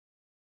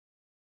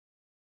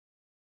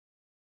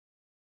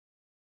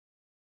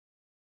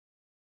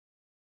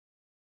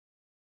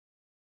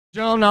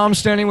Gentlemen, now I'm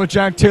standing with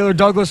Jack Taylor,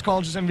 Douglas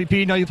College's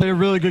MVP. Now you played a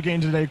really good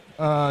game today,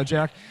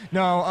 Jack.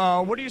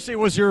 Now, what do you say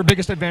was your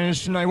biggest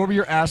advantage tonight? What were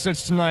your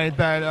assets tonight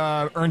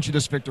that earned you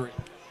this victory?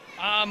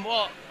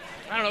 Well,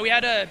 I don't know. We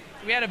had a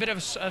bit of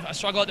a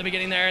struggle at the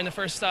beginning there in the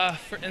first, at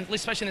least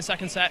especially in the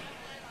second set.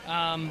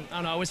 I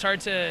don't know. It was hard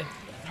to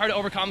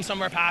overcome some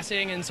of our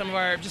passing and some of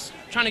our just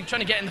trying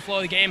to get in the flow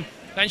of the game.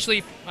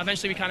 Eventually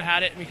we kind of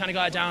had it. We kind of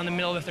got it down in the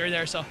middle of the third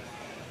there. So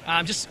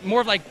just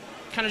more of like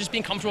kind of just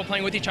being comfortable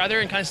playing with each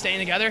other and kind of staying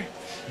together.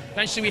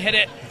 Eventually we hit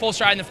it full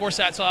stride in the fourth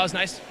set, so that was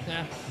nice.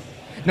 Yeah.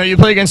 Now you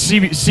play against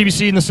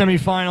CBC in the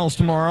semifinals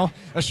tomorrow.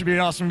 That should be an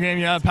awesome game.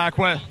 Yeah, Pac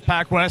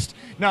West.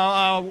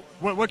 Now,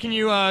 what can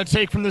you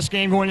take from this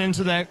game going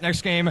into the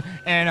next game,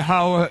 and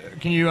how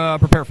can you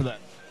prepare for that?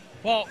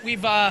 Well,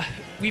 we've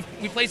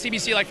played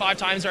CBC like 5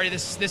 times already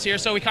this year,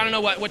 so we kind of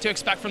know what to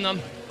expect from them.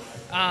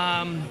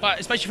 But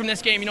especially from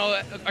this game, you know,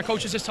 our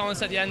coach was just telling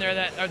us at the end there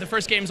that the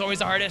first game is always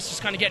the hardest,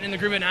 just kind of getting in the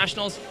groove of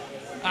nationals.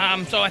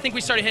 So I think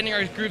we started hitting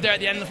our groove there at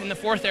the end in the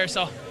fourth there.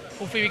 So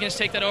hopefully we can just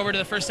take that over to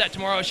the first set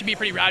tomorrow. It should be a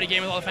pretty rowdy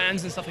game with all the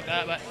fans and stuff like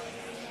that.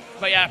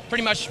 But yeah,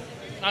 pretty much,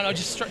 I don't know,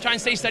 just try and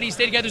stay steady,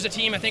 stay together as a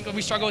team. I think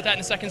we struggled with that in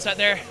the second set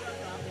there.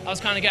 I was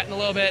kind of getting a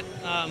little bit,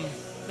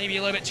 maybe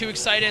a little bit too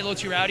excited, a little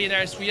too rowdy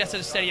there. So we just had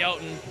to steady out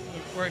and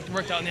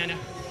worked out in the end.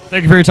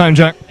 Thank you for your time,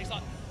 Jack.